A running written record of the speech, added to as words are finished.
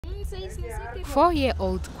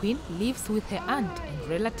4-year-old Queen lives with her aunt and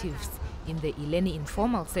relatives in the Ileni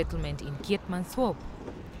informal settlement in Keetmanshoop.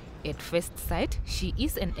 At first sight, she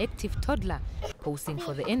is an active toddler, posing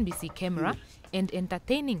for the NBC camera and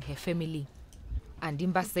entertaining her family.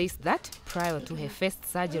 Andimba says that prior to her first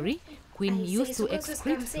surgery, Queen used to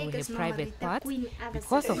excrete through her private parts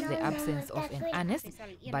because of the absence of an anus,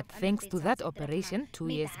 but thanks to that operation 2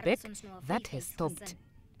 years back, that has stopped.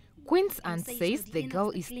 Queen's aunt says the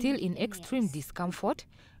girl is still in extreme discomfort,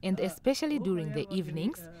 and especially during the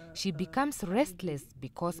evenings, she becomes restless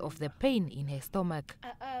because of the pain in her stomach.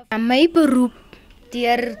 My beroep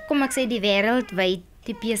deur kom ek sê die wêreldwyd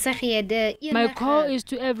die besighede. My call is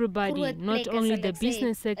to everybody, not only the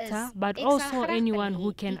business sector, but also anyone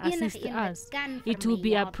who can assist us. It will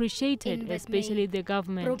be appreciated, especially the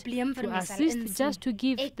government, to assist just to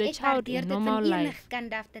give the child a normal life.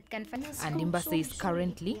 Andimba says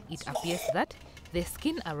currently it appears that the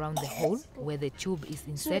skin around the hole where the tube is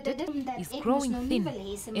inserted is growing thin,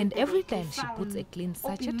 and every time she puts a clean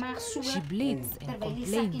sachet, she bleeds and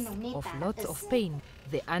complains of lots of pain.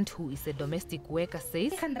 The aunt, who is a domestic worker,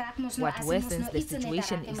 says what worsens the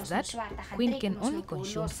situation is that Queen can only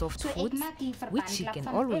consume soft foods, which she can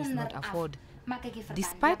always not afford.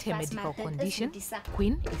 Despite her medical condition,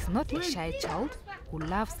 Queen is not a shy child who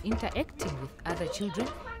loves interacting with other children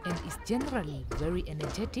and is generally very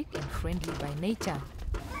energetic and friendly by nature.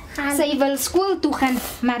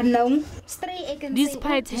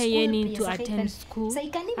 Despite her yearning to attend school,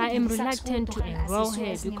 I am reluctant to enroll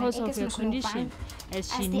her because of her condition,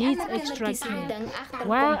 as she needs extra care,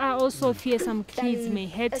 while I also fear some kids may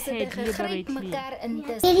hurt her deliberately.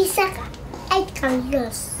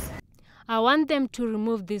 I want them to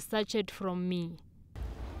remove this sachet from me.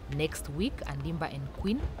 Next week, Andimba and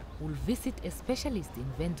Queen will visit a specialist in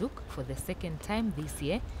Windhoek for the second time this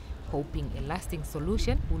year, hoping a lasting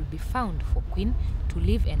solution will be found for Queen to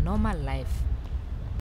live a normal life.